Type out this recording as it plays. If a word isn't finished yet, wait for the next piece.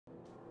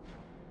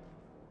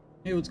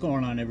Hey, what's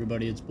going on,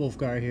 everybody? It's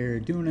Wolfgar here,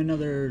 doing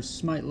another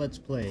Smite Let's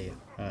Play.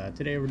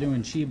 Today we're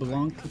doing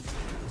QUADRA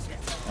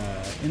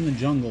in the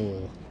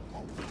jungle.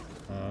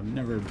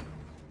 Never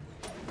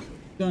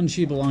done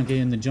QUADRA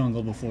in the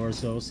jungle before,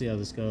 so we'll see how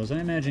this goes. I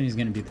imagine he's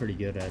going to be pretty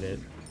good at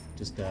it.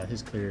 Just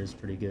his clear is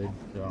pretty good,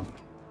 so.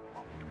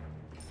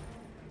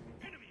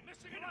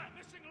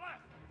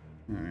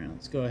 Alright,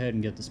 let's go ahead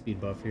and get the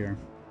speed buff here.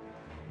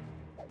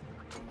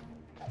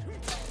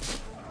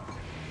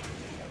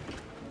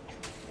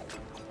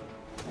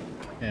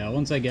 Yeah,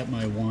 once I get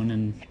my 1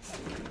 and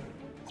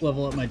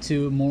level up my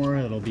 2 more,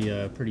 it'll be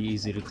pretty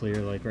easy to clear.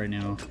 Like right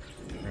now,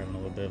 we're having a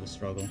little bit of a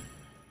struggle.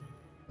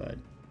 But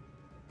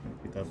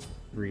I'll pick up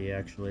 3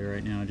 actually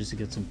right now just to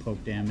get some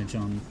poke damage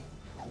on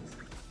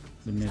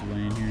the mid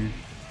lane here.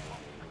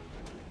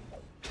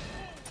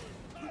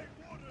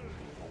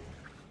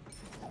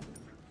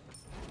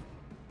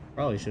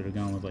 Probably should have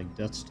gone with like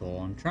Death's Toll.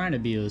 I'm trying to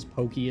be as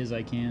pokey as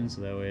I can so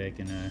that way I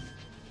can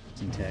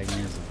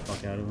antagonize the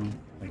fuck out of them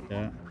like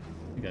that.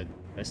 I think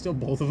I stole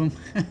both of them.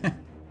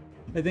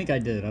 I think I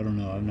did. I don't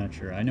know. I'm not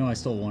sure. I know I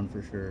stole one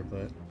for sure,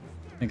 but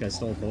I think I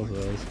stole both of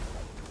those.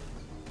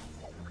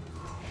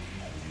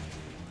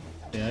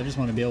 Yeah, I just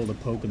want to be able to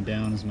poke them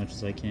down as much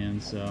as I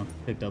can, so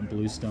picked up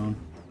Bluestone.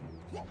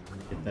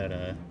 Get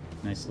that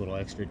nice little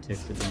extra tick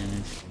to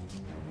damage.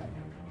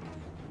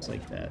 Just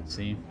like that,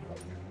 see?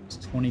 It's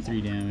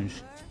 23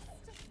 damage.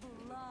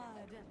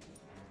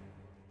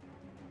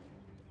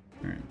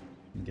 Alright,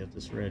 get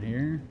this red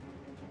here.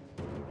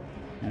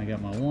 And I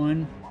got my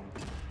 1.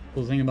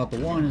 Cool thing about the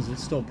 1 is it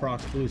still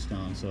procs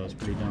Bluestone, so it's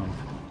pretty dumb.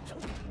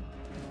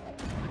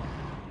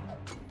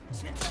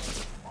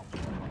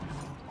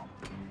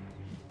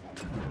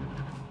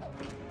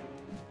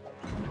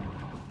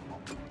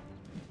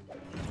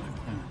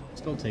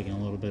 Still taking a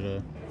little bit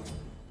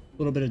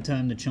of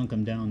time to chunk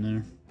him down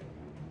there.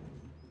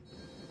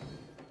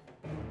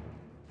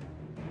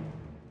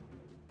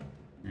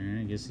 Alright,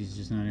 I guess he's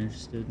just not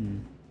interested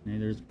in. Hey,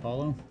 there's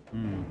Apollo. I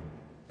don't know.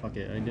 Fuck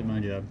it, I did my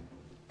job.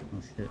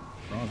 Oh shit,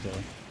 Bronzo.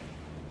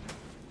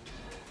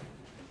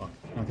 Fuck,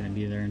 not gonna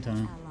be there in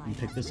time. Let me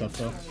pick this up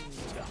though.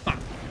 Fuck!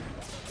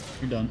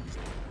 You're done.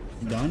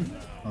 You done?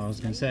 Oh, I was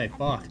gonna say,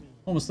 fuck.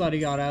 Almost thought he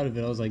got out of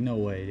it. I was like, no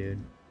way,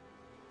 dude.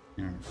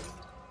 Alright.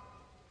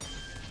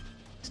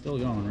 Still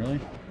going,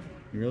 really?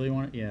 You really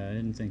want it? Yeah, I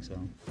didn't think so.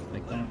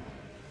 Like, don't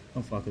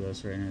fuck with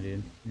us right now,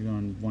 dude. You're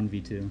going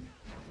 1v2. You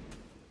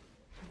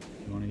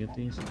wanna get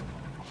these?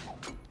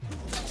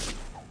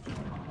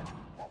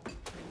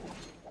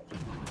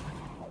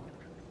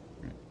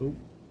 Ooh.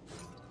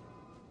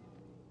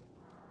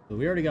 So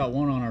we already got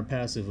 1 on our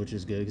passive, which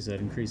is good because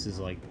that increases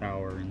like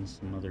power and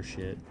some other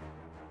shit.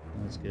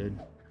 That's good.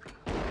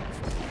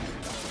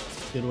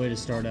 Good way to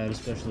start out,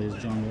 especially as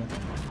jungle.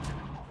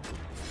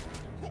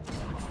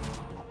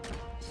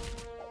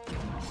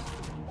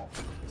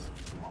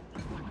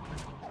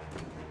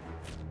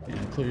 Yeah,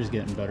 clear's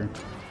getting better.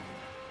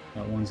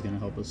 That 1's gonna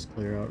help us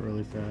clear out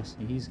really fast.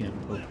 He's getting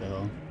poked the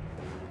hell.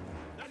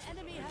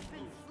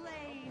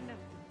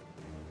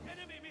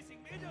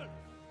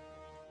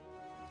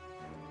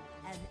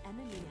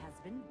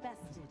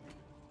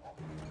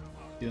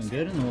 Doing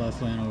good in the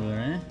left lane over there,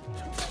 eh?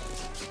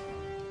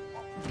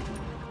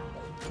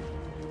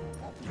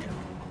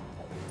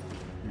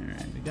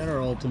 Alright, we got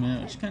our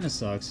ultimate, which kind of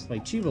sucks.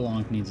 Like,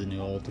 QUADRA needs a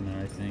new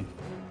ultimate, I think.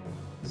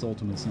 His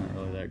ultimate's not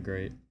really that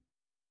great.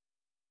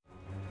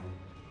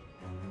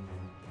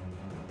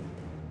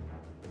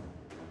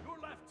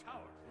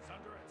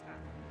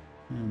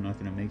 I'm not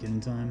gonna make it in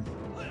time.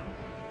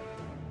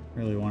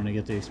 Really wanted to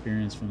get the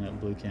experience from that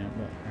blue camp,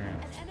 but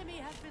alright.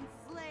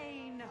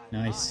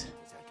 Nice.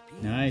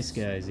 Nice,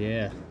 guys.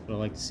 Yeah, that's what I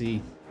like to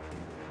see.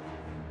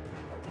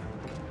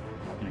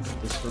 Gonna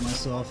get this for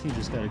myself. He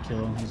just got a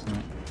kill. He's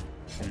not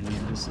gonna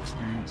need this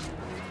experience.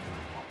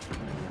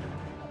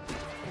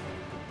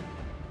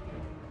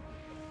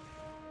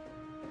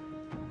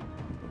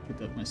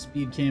 Pick up my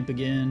speed camp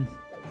again.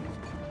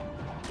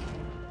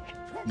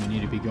 I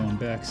need to be going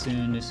back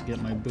soon just to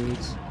get my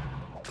boots.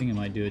 I think I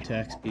might do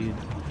attack speed.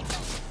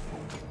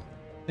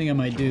 I think I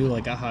might do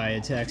like a high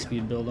attack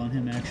speed build on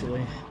him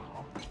actually.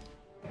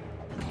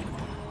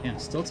 Yeah,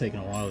 it's still taking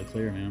a while to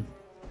clear, man.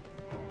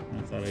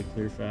 I thought I'd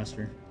clear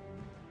faster.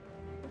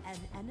 An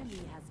enemy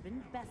has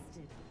been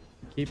bested.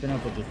 Keeping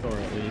up with the Thor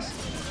at least.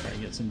 Try to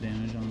get some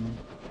damage on them.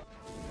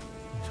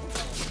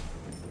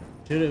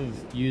 Should have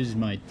used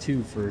my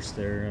 2 first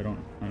there. I don't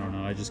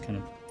know. I just kind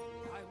of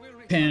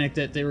panicked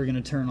that they were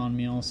gonna turn on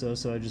me also,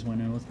 so I just went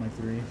in with my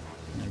 3.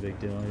 Not a big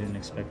deal. I didn't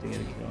expect to get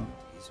a kill.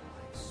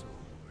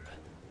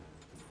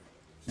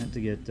 Had to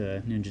get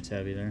Ninja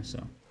Tabby there,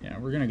 so yeah,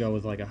 we're gonna go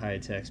with like a high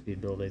attack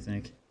speed build, I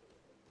think.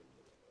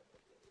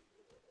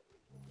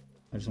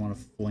 I just want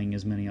to fling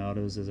as many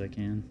autos as I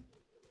can.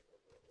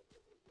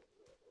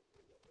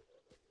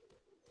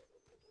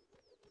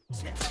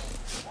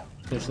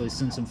 Especially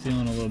since I'm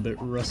feeling a little bit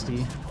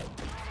rusty.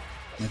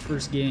 My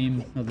first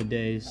game of the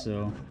day,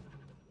 so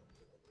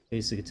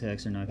basic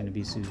attacks are not going to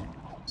be so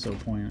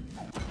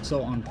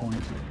on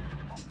point.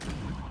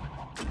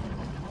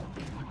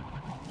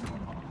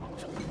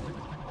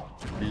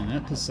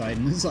 that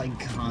Poseidon is like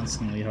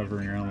constantly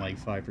hovering around like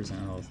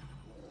 5% health.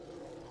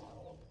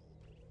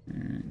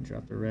 And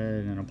drop the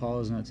red, and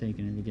Apollo's not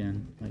taking it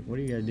again. Like, what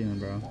are you guys doing,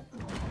 bro?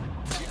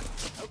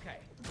 Okay.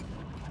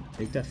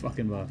 Take that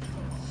fucking buff.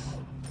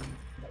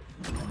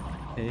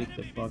 Take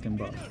the fucking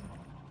buff.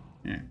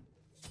 There.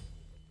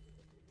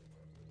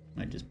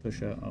 Might just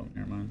push out. Oh,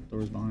 never mind.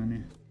 Thor's behind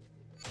me.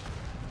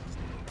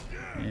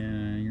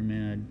 Yeah, you're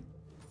mad.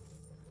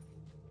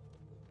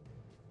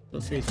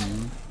 Still chasing me,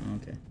 huh? Oh,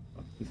 okay.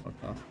 Fuck, he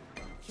fucked off.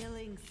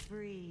 Killing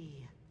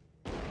spree.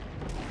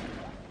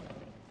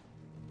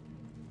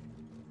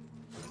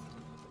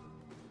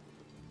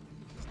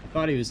 I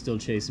thought he was still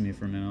chasing me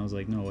for a minute. I was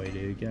like, no way,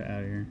 dude. Get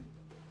out of here.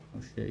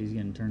 Oh shit, he's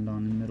getting turned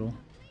on in the middle.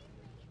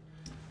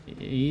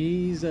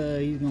 He's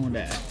gonna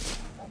die.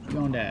 He's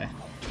gonna die.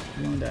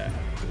 He's gonna die.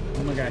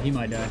 Oh my god, he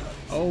might die.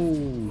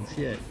 Oh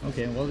shit.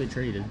 Okay, well they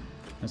traded.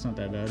 That's not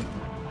that bad.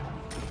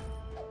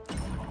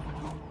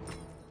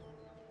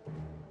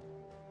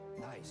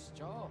 Nice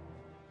job.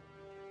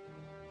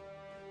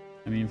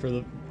 I mean, for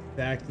the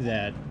fact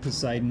that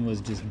Poseidon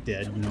was just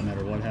dead no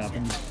matter what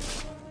happened,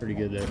 pretty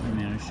good that we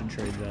managed to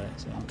trade that,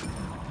 so.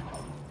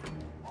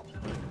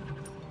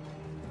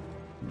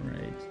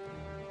 Alright.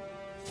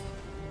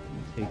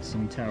 Take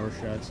some tower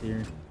shots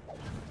here.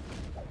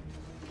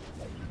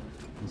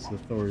 Since the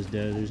Thor is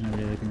dead, there's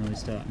nobody that can really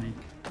stop me.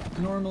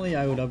 Normally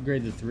I would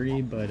upgrade the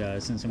 3,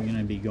 but since I'm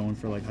gonna be going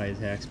for like high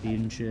attack speed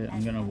and shit,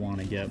 I'm gonna want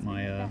to get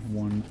my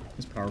 1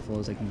 as powerful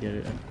as I can get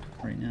it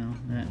right now.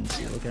 And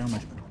see, look at how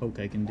much poke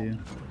I can do.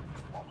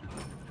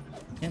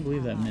 Can't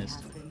believe that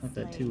missed. Thought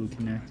that 2 would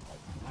connect.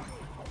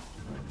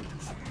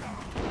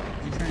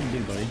 What are you trying to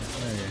do, buddy?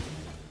 Right here.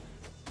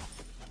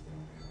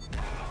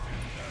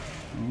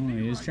 Oh,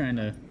 he was trying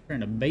to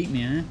bait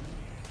me, huh?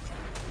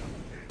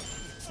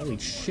 Holy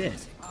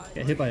shit!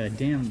 Got hit by a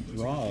damn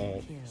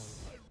raw.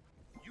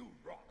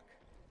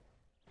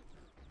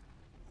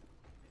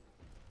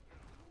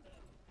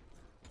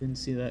 Didn't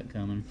see that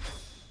coming.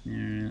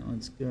 Alright,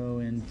 let's go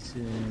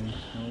into...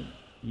 Oh,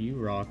 you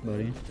rock,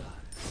 buddy.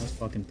 That's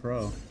fucking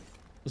pro.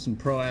 That's some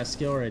pro-ass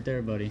skill right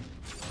there, buddy.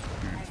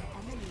 Alright.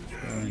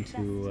 Go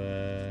into,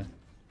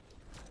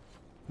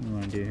 what do I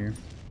want to do here?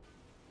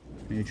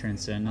 Maybe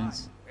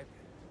Transcendence.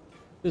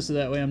 Just so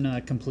that way I'm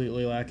not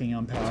completely lacking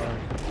on power.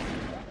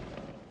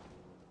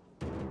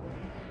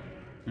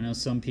 I know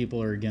some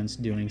people are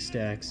against doing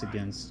stacks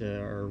against,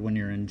 or when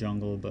you're in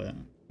jungle, but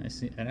I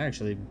see it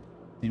actually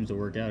seems to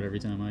work out every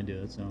time I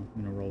do it, so I'm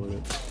gonna roll with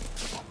it.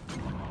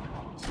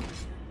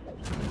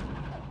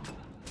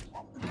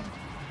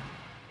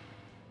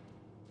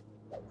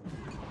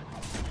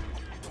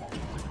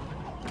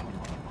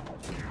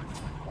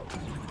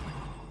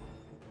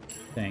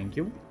 Thank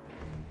you.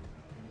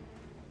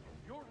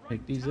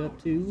 Pick these up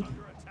too.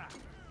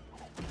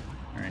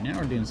 Alright, now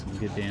we're doing some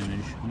good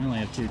damage. We only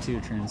have tier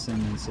 2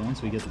 Transcendence, so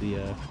once we get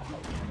the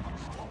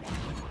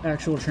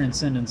actual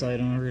Transcendence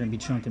item, we're gonna be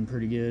chunking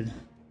pretty good.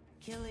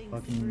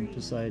 Fucking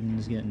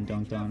Poseidon's getting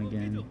dunked on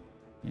again.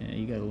 Yeah,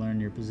 you gotta learn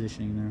your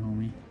positioning there,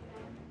 homie.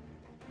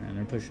 And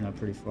they're pushing up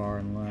pretty far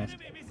on the left.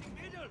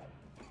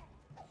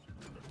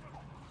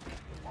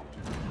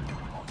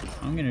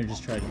 I'm gonna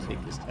just try to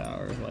take this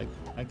tower. Like,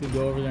 I could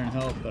go over there and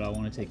help, but I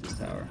want to take this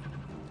tower.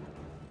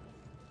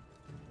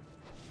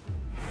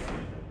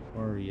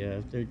 Or yeah,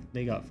 if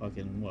they got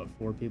fucking, what,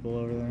 4 people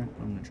over there?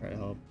 I'm gonna try to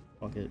help.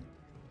 Fuck it.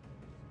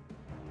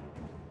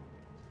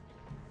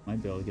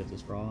 Might be able to get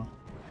this raw.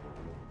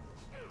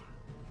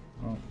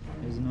 Oh,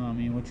 isn't it? I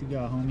mean, what you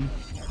got, homie?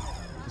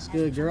 It's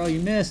good, girl.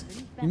 You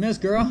missed. You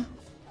missed, girl.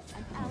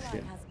 Oh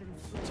shit.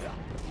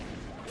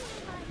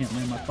 Can't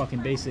land my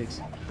fucking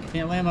basics.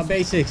 Can't land my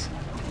basics.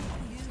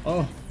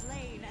 Oh.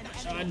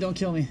 God, don't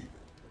kill me.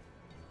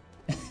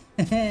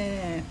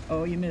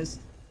 Oh, you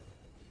missed.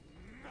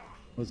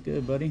 What's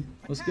good, buddy?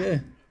 What's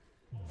good?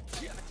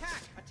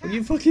 What are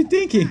you fucking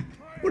thinking?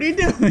 What are you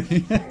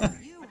doing?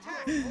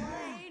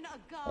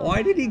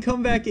 Why did he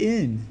come back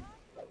in?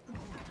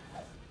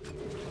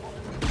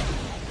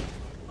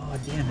 Oh,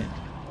 damn it.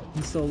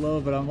 He's so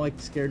low, but I'm like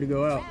scared to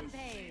go out.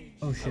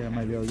 Oh shit, I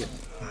might be able to get...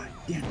 God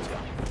damn it.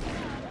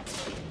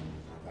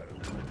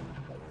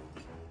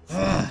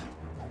 Ah,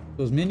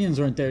 those minions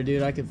weren't there,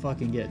 dude. I could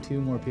fucking get 2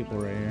 more people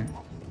right here.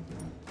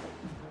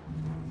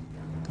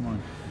 Come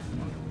on.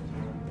 Come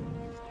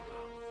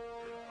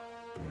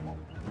on.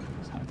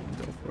 It's not gonna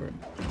go for it.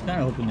 I'm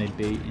kinda hoping they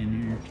bait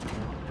in here.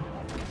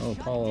 Oh,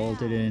 Paul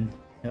ulted in.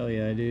 Hell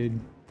yeah, dude.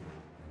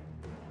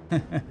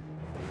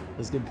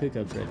 That's good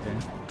pickups right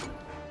there.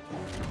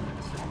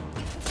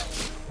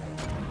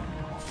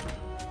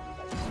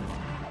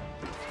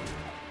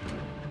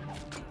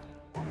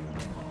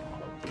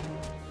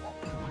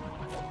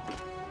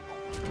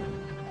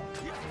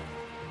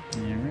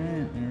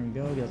 Alright, there we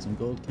go. Got some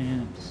gold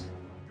camps.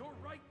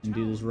 And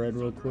do this red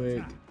real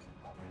quick.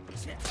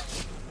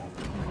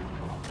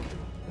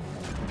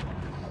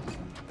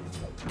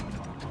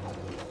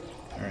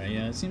 Alright,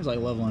 yeah, it seems like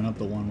leveling up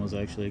the 1 was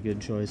actually a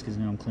good choice because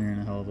now I'm clearing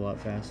a hell of a lot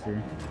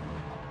faster.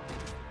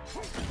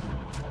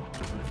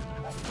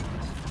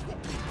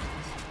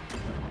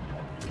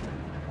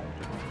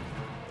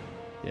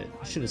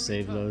 I should have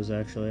saved those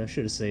actually. I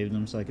should have saved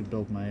them so I could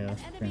build my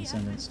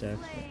transcendent stacks.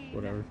 But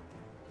whatever.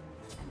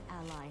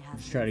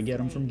 Just try to get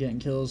them from getting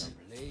kills.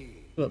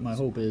 But my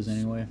hope is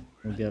anyway,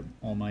 we'll get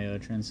all my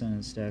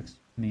transcendent stacks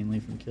mainly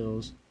from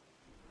kills.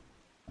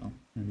 So,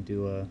 and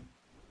do a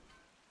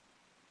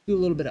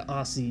little bit of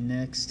Aussie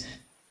next.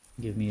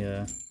 Give me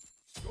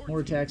more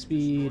attack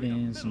speed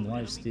and some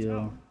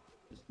lifesteal.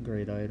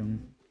 Great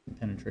item.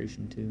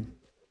 Penetration too.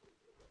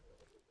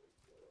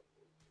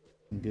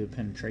 Some good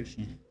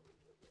penetration.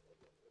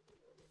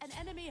 An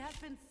enemy has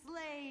been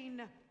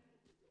slain.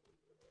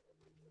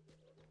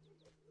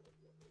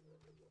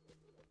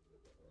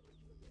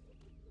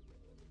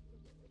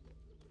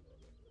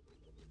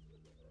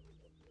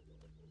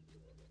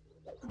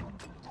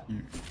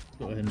 Let's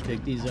go ahead and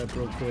pick these up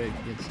real quick,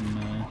 get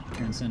some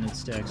transcendent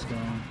stacks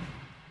going.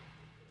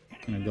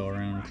 I'm gonna go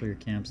around and clear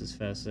camps as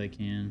fast as I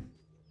can.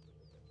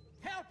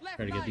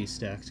 Try to get these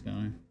stacks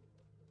going.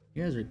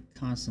 You guys are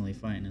constantly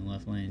fighting in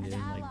left lane, dude.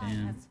 Like,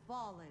 damn.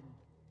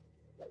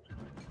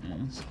 Yeah,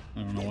 I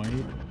don't know why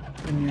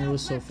Amir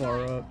was so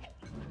far up.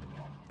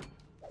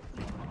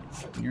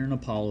 You're an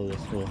Apollo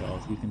with full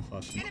health. You can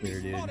fucking clear,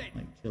 dude.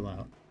 Like, chill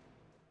out.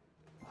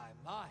 My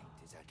mind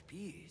is at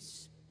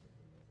peace.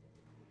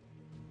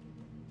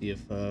 See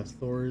if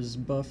Thor's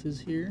buff is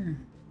here.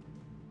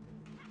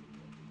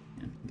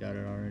 Yeah, got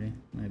it already.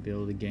 Might be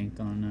able to gank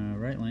on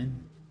right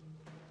lane.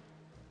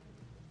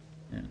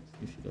 Yeah,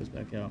 see if she goes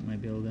back out.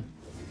 Might be able to.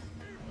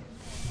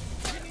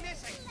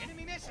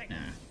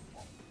 Nah.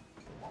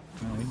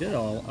 No, we did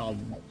a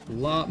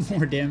lot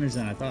more damage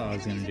than I thought I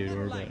was gonna do to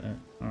her, but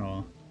oh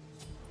well.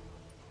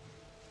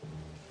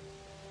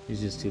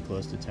 He's just too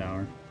close to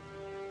tower.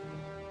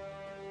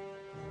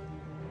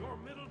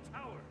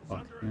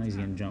 Fuck, now he's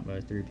getting jumped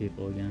by 3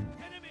 people again.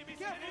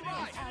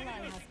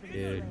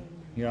 Dude,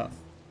 you got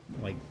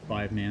like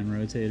 5-man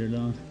rotated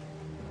on.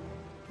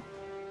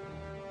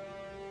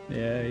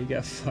 Yeah, you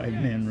got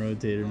 5-man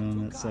rotated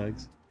on, that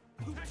sucks.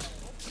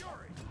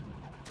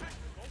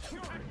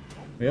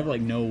 We have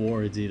like no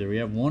wards either. We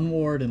have 1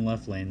 ward in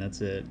left lane,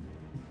 that's it.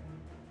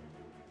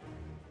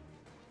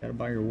 Gotta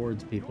buy your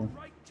wards, people.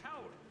 Your right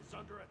tower is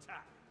under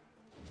attack.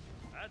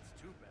 That's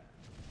too bad.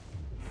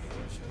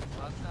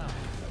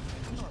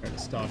 Just try to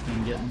stalk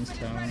him getting this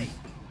tower.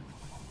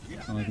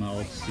 Not like my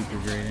ult's super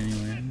great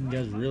anyway. You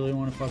guys really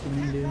want to fuck with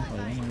me, dude? Like, oh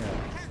my god.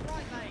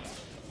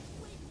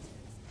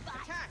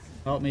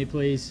 Help me,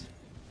 please.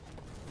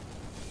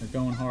 They're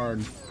going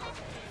hard.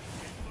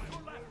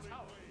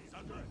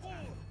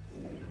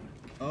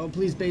 Oh,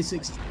 please,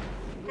 basics.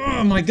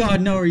 Oh my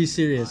god, no, are you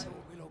serious?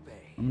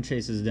 I'm gonna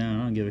chase this down.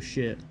 I don't give a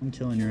shit. I'm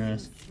killing your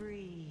ass.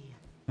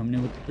 Coming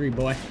in with the 3,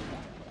 boy.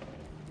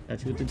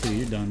 Got you with the 2.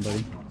 You're done,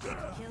 buddy.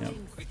 Yep.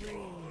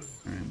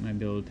 Alright, might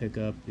be able to pick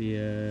up the,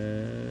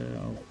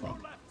 oh, fuck.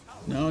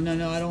 No, no,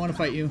 no, I don't want to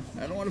fight you.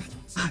 I don't want to...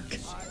 Fuck.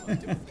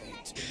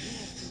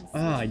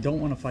 Ah, I don't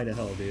want to fight a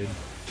hell, dude.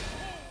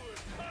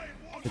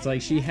 It's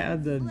like she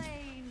had the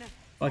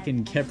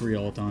fucking Kepri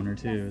ult on her,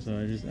 too,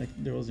 so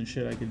there wasn't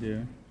shit I could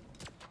do.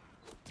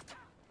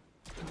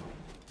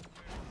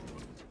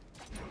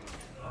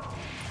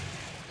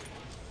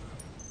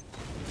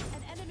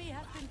 An enemy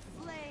has been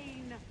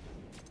slain.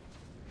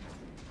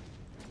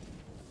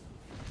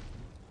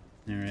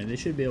 Alright, they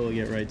should be able to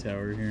get right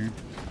tower here.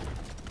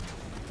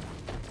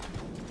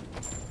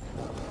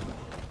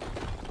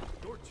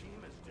 Your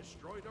team has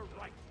destroyed a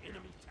right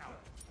enemy tower.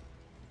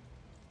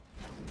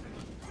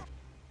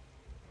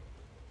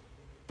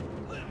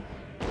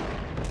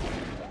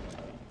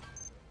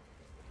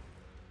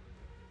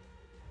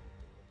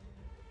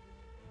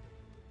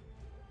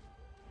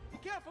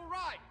 Careful,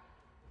 right?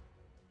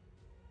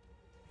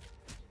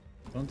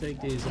 Don't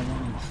take these, I want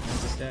them.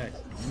 That's a stack.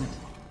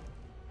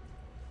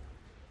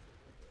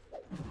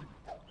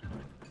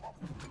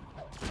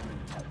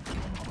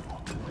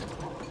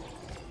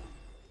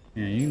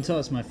 Yeah, you can tell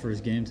it's my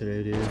first game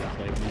today, dude.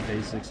 Like, my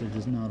basics are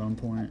just not on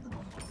point.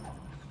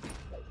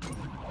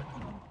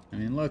 I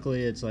mean,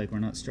 luckily it's like we're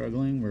not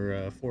struggling.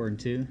 We're 4 and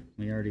 2.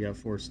 We already got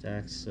 4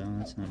 stacks, so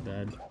that's not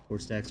bad. 4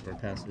 stacks for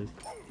passive.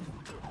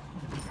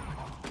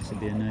 This would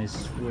be a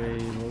nice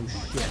wave. Oh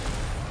shit!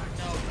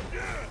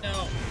 No,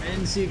 no! I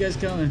didn't see you guys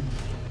coming.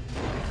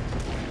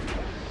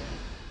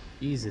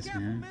 Jesus,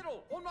 man.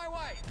 On my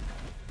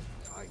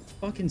way.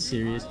 Fucking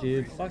serious,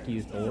 dude. Fuck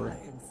you, Thor.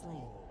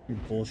 You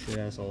bullshit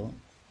asshole.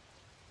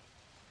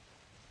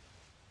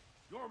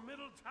 Your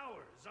middle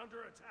tower is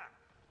under attack.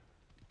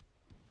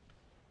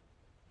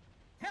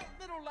 Help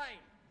middle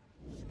lane.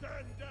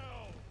 Stand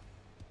down.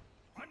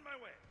 On my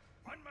way.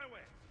 On my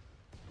way.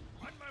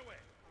 On my way.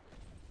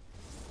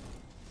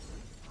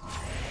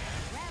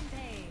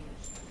 Rampage.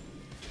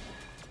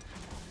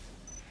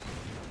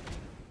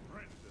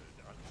 Rendered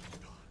unto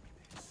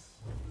darkness.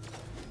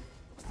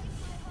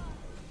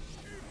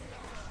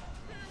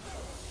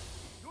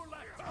 Your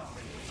left tower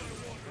is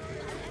underwater.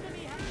 An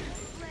enemy has been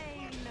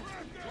slain.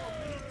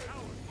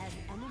 An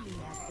enemy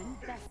has been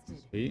bested.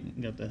 Sweet,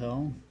 got the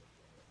hell.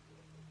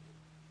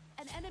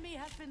 An enemy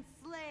has been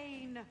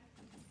slain.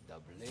 The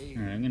blade.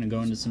 Alright, I'm gonna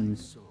go into some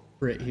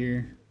crit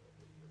here.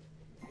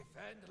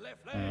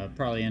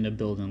 Probably end up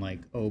building like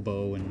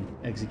oboe and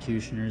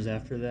executioners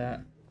after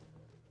that.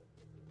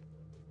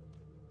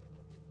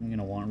 I'm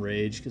gonna want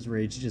rage because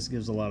rage just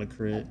gives a lot of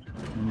crit.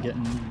 I'm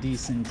getting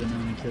decent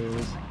amount of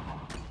kills.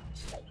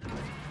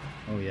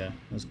 Oh yeah,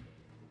 that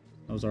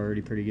was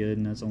already pretty good,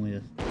 and that's only a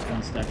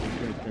one stack of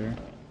crit there.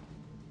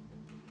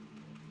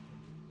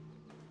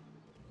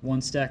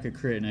 One stack of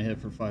crit and I hit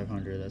for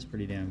 500. That's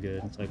pretty damn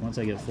good. It's like once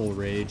I get full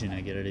rage and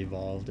I get it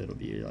evolved, it'll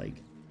be like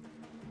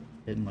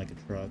hitting like a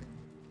truck.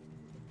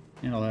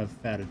 And I'll have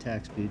fat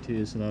attack speed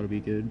too, so that'll be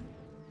good.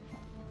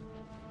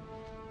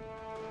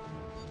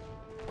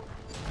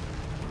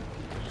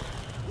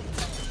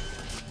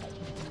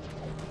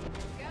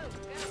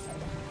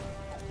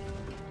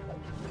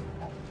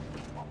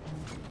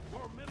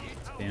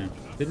 Damn.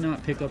 Did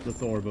not pick up the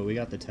Thor, but we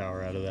got the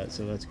tower out of that,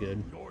 so that's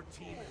good. Your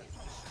team has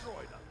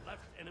destroyed a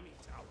left enemy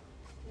tower.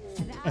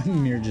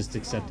 Amir just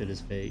accepted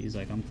his fate. He's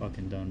like, I'm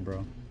fucking done,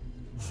 bro.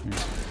 Here,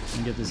 I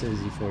can get this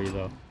easy for you,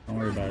 though. Don't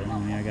worry about it,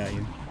 homie. I got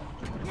you.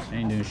 I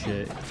ain't doing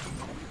shit.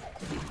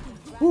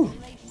 Whew.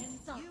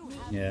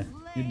 Yeah,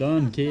 you're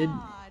done, kid.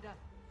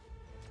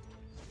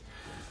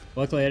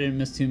 Luckily, I didn't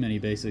miss too many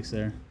basics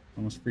there.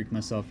 Almost freaked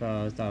myself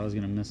out. I thought I was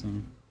gonna miss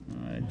them.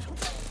 I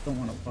don't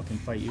want to fucking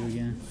fight you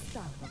again.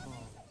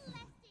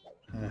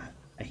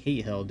 I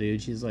hate Hell,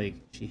 dude. She's like,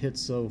 she hits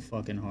so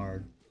fucking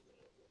hard.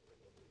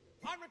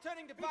 I'm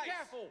returning to base. Be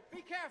careful.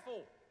 Be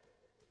careful.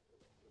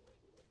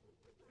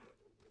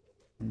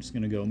 I'm just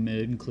gonna go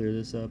mid and clear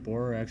this up,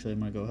 or actually I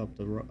might go help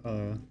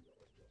the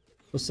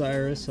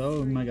Osiris.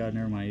 Oh my god,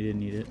 never mind, he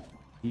didn't need it.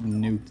 He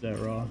nuked that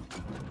raw.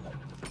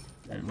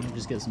 Alright, let me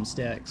just get some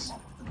stacks.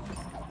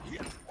 Be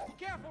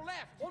careful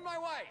left. On my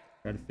way.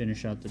 Try to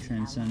finish out the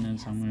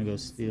Transcendence. I'm gonna go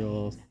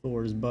steal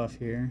Thor's buff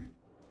here.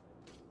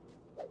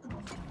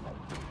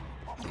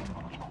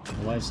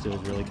 The lifesteal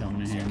is really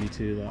coming in handy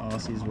too. The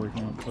Aussie's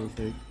working out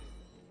perfect.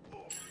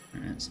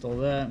 Alright, stole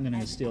that. I'm gonna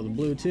go steal the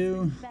blue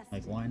too.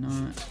 Like, why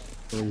not?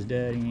 Thor's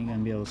dead, he ain't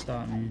gonna be able to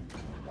stop me.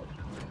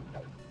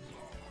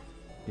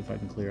 See if I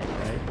can clear up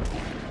right.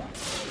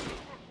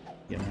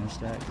 Get more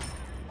stack.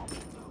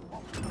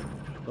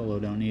 Solo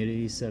don't need it,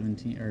 he's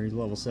 17, or he's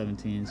level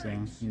 17, so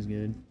he's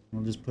good.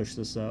 We'll just push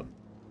this up.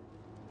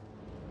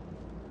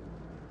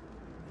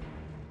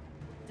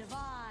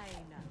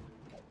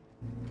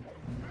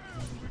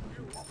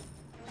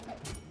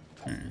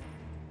 Alright.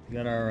 We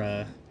got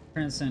our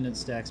Transcendent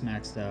stacks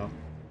maxed out.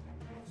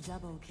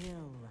 Double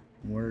kill.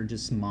 We're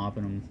just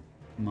mopping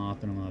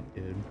them up,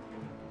 dude.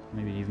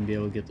 Maybe even be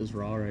able to get this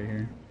raw right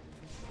here.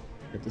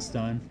 Get the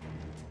stun.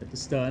 Get the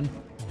stun.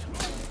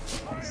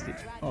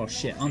 Oh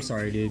shit, I'm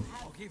sorry, dude.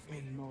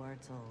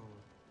 Immortal.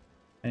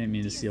 I didn't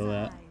mean to steal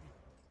that.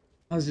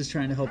 I was just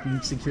trying to help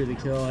him secure the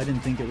kill. I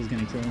didn't think it was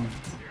gonna kill him.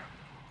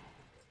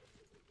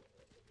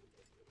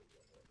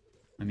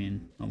 I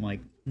mean, I'm like,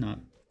 not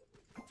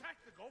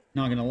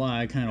gonna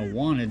lie, I kind of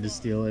wanted to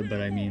steal it,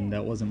 but I mean,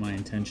 that wasn't my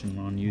intention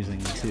on using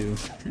it too.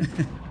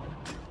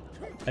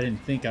 I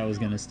didn't think I was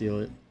gonna steal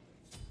it.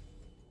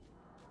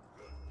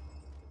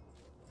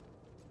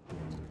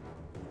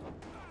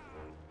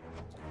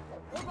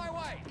 On my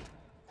way.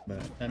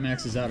 But that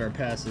maxes out our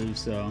passive,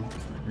 so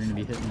we're gonna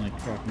be hitting like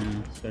truck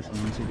now, especially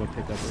once we go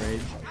pick up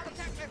rage. I'll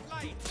attack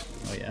left lane.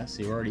 Oh yeah,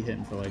 see, we're already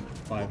hitting for like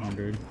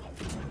 500.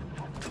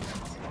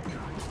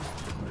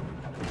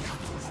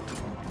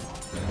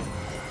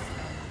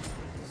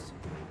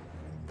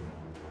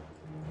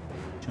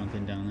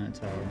 Chunking down that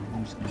tower.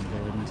 I'm just gonna go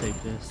ahead and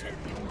take this.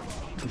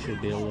 We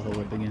should be able to hold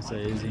up against that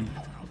Izzy.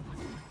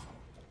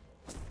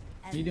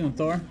 What you doing,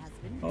 Thor?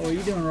 Oh, what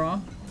you doing, Raw?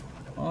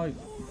 Oh,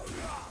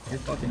 you're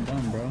fucking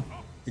done, bro.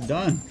 You're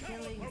done.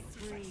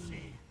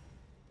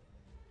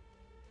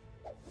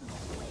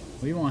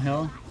 What do you want,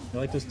 Hell? You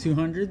like those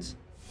 200s?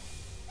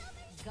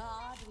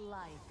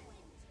 Godlike.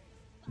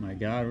 My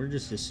god, we're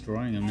just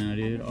destroying them now,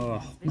 dude.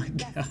 Oh my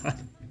god.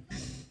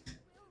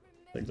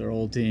 Like their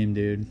whole team,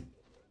 dude.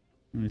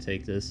 I'm gonna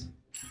take this.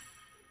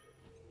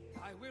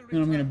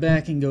 And I'm gonna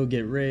back and go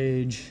get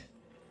rage.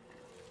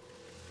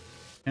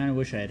 Kinda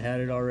wish I had had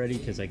it already,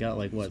 because I got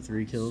like, what,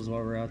 3 kills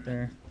while we're out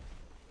there?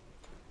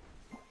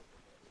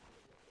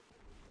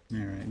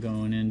 Alright,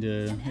 going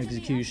into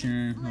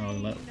Executioner. Oh,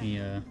 let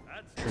me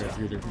shred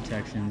through their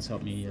protections,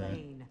 help me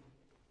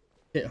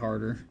hit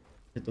harder.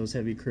 Hit those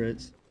heavy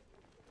crits.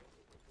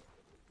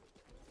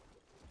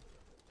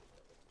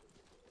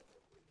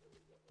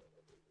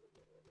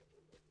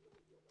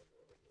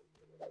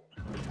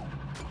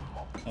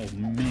 Oh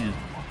man,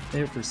 they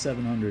hit for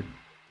 700.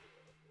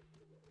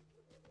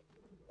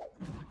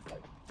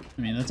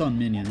 I mean, that's on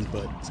minions,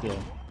 but still.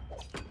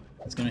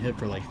 It's gonna hit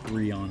for like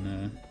 3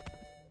 on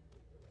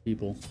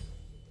people.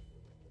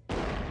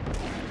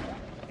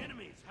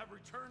 Enemies have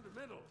returned to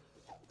middle.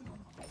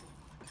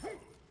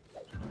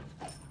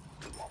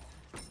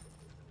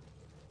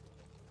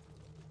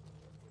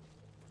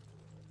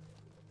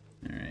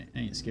 Alright, I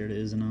ain't scared of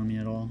Izanami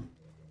at all.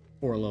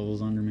 4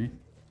 levels under me.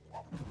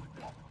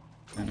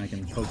 And I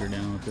can poke her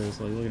down with this.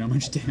 Like, look at how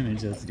much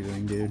damage that's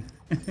doing, dude.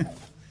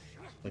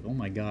 Like, oh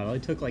my god, I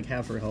took like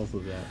half her health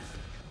with that.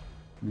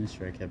 Nice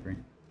try, Kepri.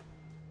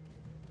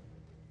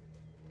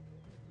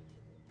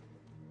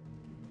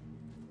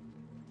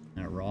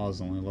 That Raw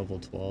is only level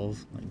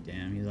 12. Like,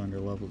 damn, he's under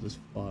leveled as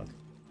fuck.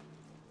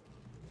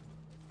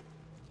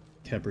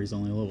 Kepri's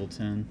only level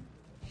 10.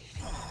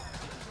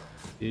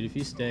 Dude, if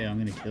you stay, I'm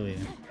gonna kill you.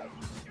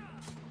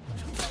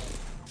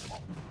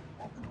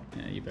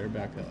 Yeah, you better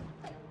back up.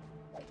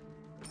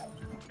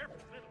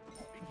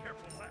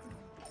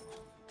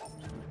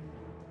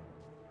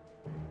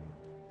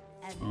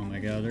 Oh my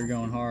god, they're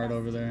going hard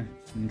over there.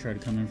 I'm gonna try to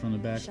come in from the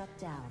back. Shut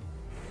down.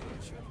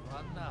 I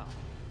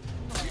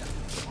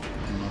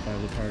don't know if I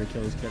have the power to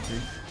kill this Kepri.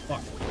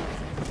 Fuck.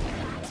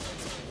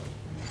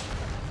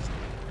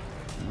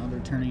 Now they're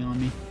turning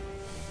on me.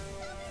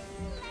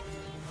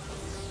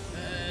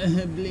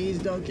 Please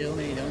don't kill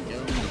me, don't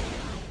kill me.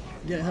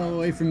 Get the hell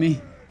away from me.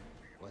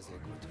 Was a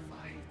good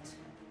fight.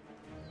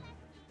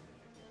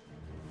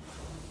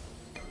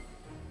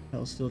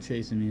 Hell's still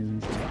chasing me,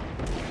 isn't she?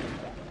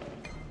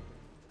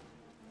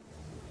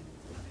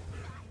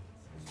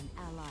 An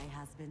ally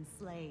has been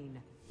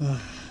slain.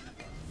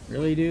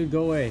 Really, dude?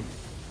 Go away.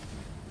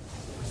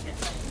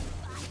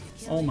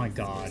 Oh my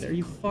god, are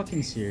you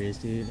fucking serious,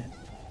 dude?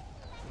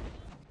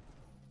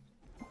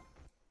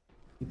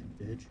 Stupid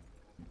bitch.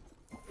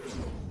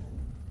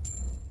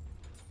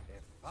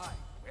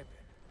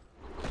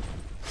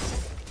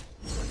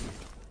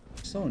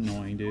 So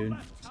annoying, dude.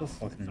 So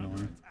fucking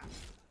annoying.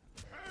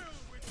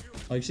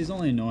 Like, she's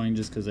only annoying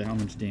just because of how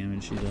much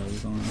damage she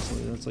does,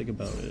 honestly. That's like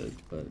about it,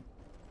 but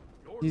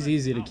he's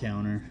easy to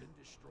counter.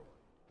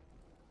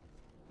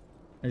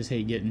 I just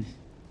hate getting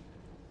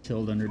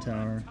killed under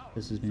tower.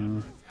 Pisses me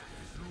off.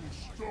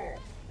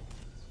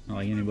 Not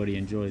like anybody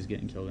enjoys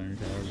getting killed under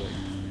tower, but you know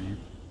what I mean.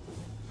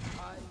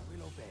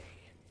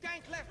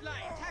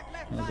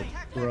 That was a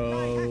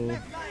pro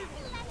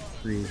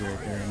freeze right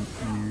there.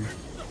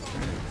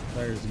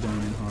 Fire's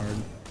going in hard.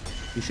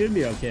 He should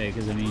be okay,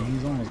 because I mean,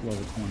 he's almost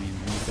level 20, and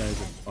these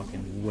guys are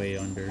fucking way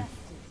under.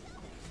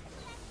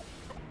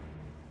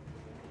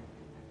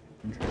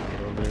 I'm trying to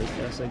get over there as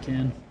fast as I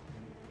can.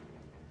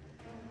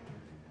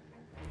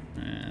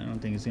 I don't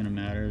think it's gonna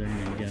matter. They're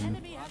gonna get him.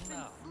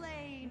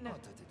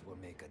 Not that it will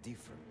make a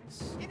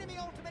difference.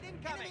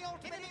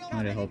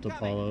 Might have helped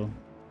Apollo.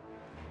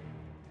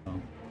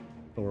 Oh,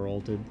 Thor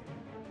ulted.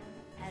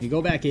 You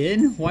go back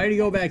in? Why did he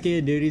go back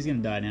in, dude? He's gonna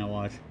die now,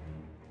 watch.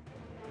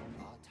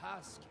 Our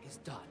task is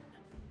done.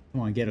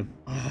 Come on, get him.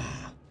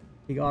 Ah,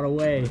 he got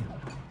away.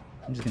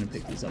 I'm just gonna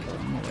pick these up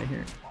along the way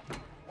here.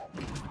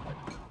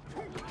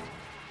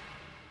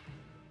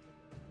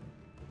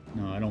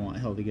 No, I don't want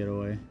Hell to get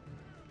away.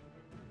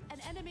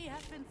 An enemy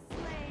has been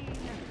slain.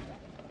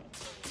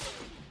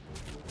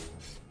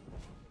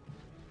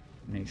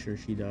 Make sure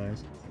she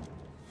dies.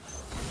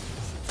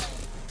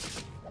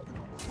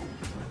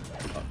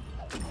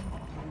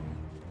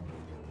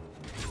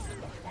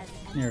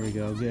 There we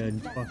go,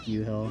 good. Fuck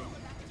you, Hell.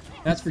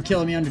 That's for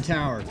killing me under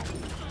tower.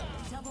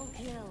 Double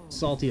kill.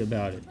 Salty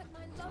about it.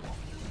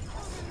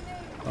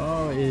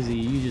 Oh, Izzy,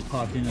 you just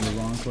popped into the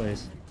wrong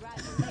place.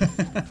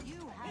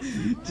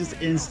 Just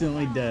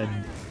instantly dead.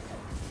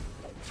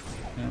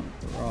 No,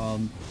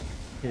 Rob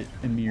hit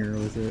Emir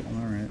with it.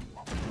 Alright.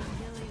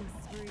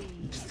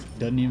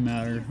 Doesn't even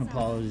matter.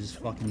 Apollo is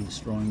just fucking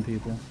destroying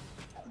people.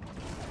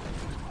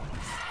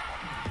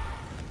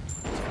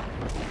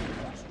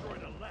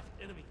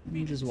 Let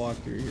me just walk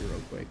through here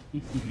real quick.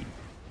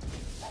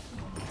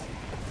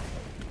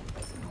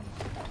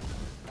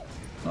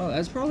 Oh,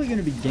 that's probably going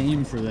to be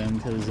game for them,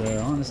 because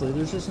honestly,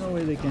 there's just no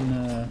way they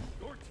can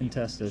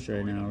contest us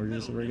right now. We're going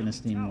to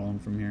steamroll them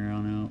from here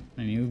on out.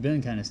 I mean, we've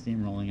been kind of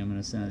steamrolling them in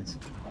a sense.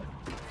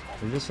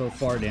 They're just so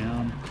far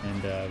down,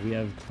 and we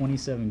have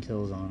 27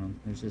 kills on them.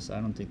 There's just,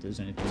 I don't think there's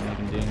anything they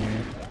can do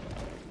here.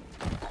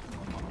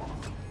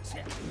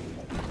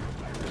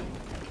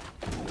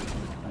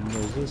 And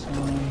there's this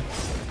one.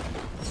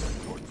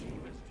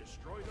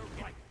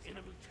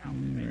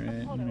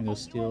 Alright, I'm gonna go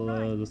steal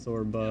the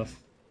Thor buff.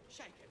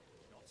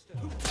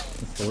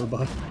 The Thor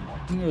buff?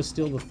 I'm gonna go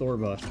steal the Thor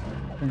buff.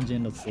 Turns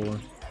into Thor.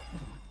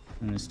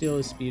 I'm gonna steal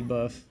his speed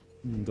buff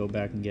and go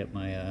back and get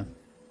my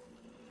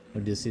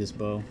Odysseus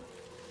bow.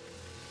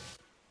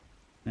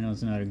 I know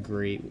it's not a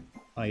great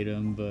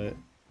item, but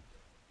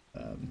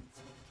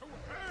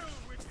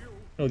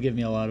it'll give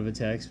me a lot of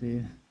attack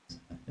speed.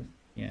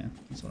 Yeah,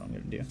 that's what I'm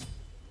gonna do.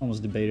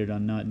 Almost debated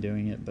on not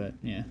doing it, but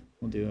yeah,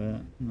 we'll do it.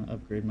 I'm gonna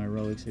upgrade my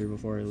relics here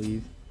before I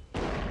leave.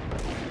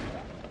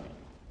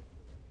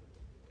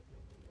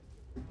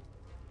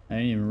 I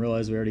didn't even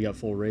realize we already got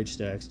full rage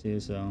stacks too,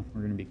 so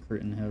we're gonna be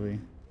critting heavy.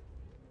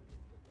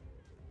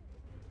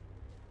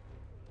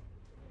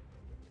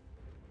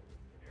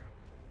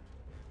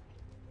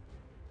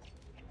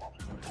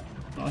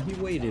 Oh, he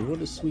waited.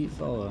 What a sweet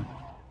fellow.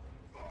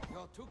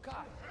 You're too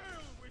kind.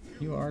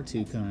 You are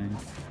too kind.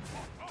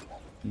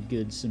 You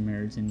good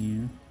Samaritan,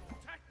 you.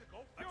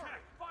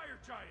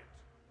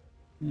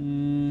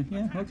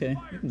 Yeah, okay.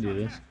 We can do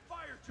this.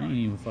 I ain't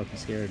even fucking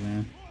scared,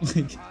 man.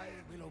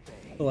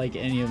 Like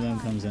any of them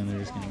comes in, they're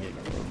just gonna get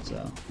killed,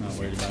 so not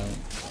worried about it.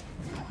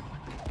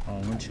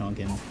 Oh, we're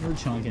chunking. We're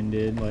chunking,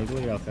 dude. Like,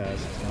 look at how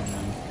fast it's going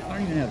on. I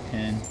don't even have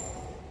 10.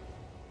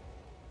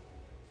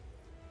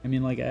 I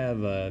mean, like, I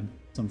have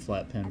some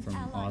flat pen from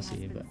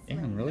Aussie, but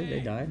damn, really? They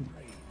died?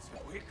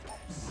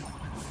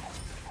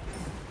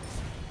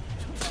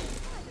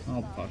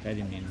 Oh, fuck, I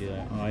didn't mean to do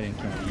that. Oh, I didn't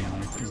kill him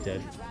anyway. He's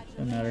dead.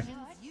 Doesn't matter.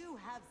 You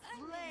have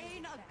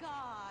slain a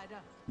god.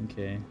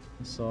 Okay,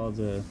 I saw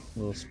the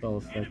little spell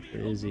effect for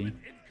Izzy.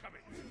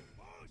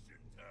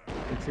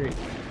 Retreat.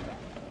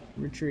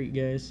 Retreat,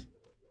 guys.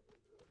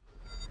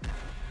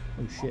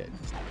 Oh, shit.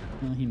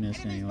 Well, he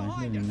missed anyway.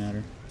 Doesn't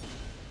matter.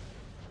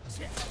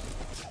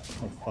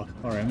 Oh, fuck.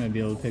 Alright, I'm gonna be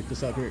able to pick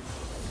this up here.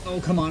 Oh,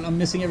 come on. I'm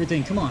missing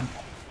everything. Come on.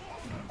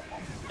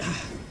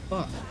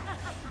 Fuck.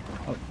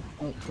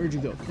 Oh, where'd you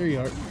go? There you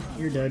are.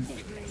 You're dead.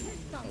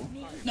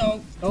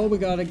 No. Oh, we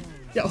got it.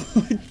 Yo.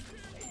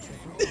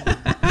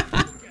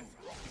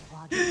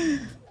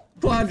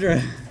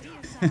 QUADRA.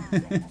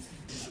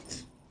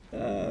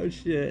 Oh,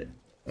 shit.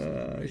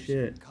 Oh,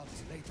 shit.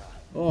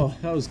 Oh,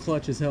 that was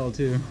clutch as hell,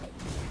 too.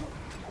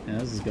 Yeah,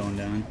 this is going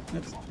down.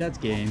 That's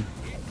game.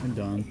 I'm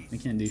done. I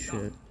can't do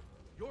shit.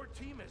 Your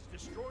team has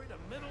destroyed a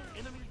middle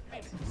enemy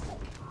Phoenix.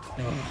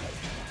 Oh.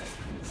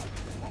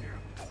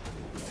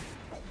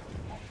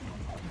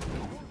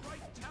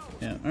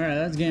 Yeah, alright,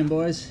 that's game,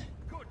 boys.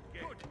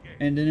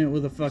 Ending it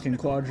with a fucking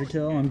quadra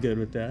kill. I'm good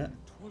with that.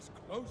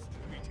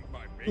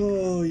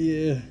 Oh,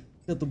 yeah.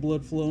 Got the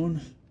blood flowing.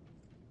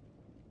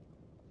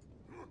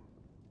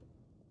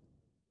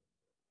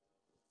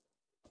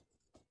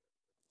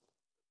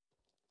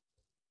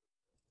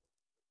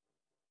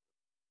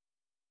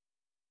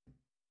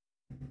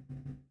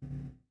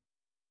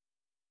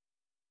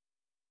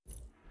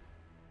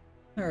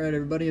 Alright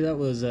everybody, that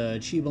was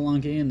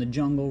XBALANQUE in the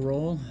jungle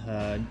roll.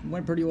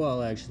 Went pretty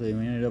well actually. We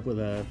ended up with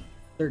a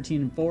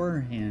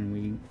 13-4 and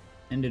we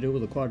ended it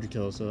with a quadra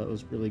kill, so that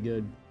was really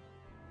good.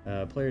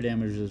 Player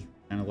damage is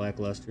kind of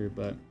lackluster,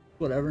 but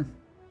whatever.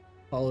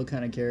 Paulo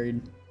kind of carried.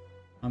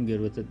 I'm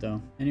good with it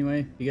though.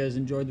 Anyway, if you guys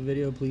enjoyed the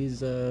video,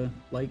 please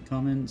like,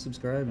 comment,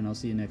 subscribe, and I'll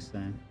see you next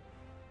time.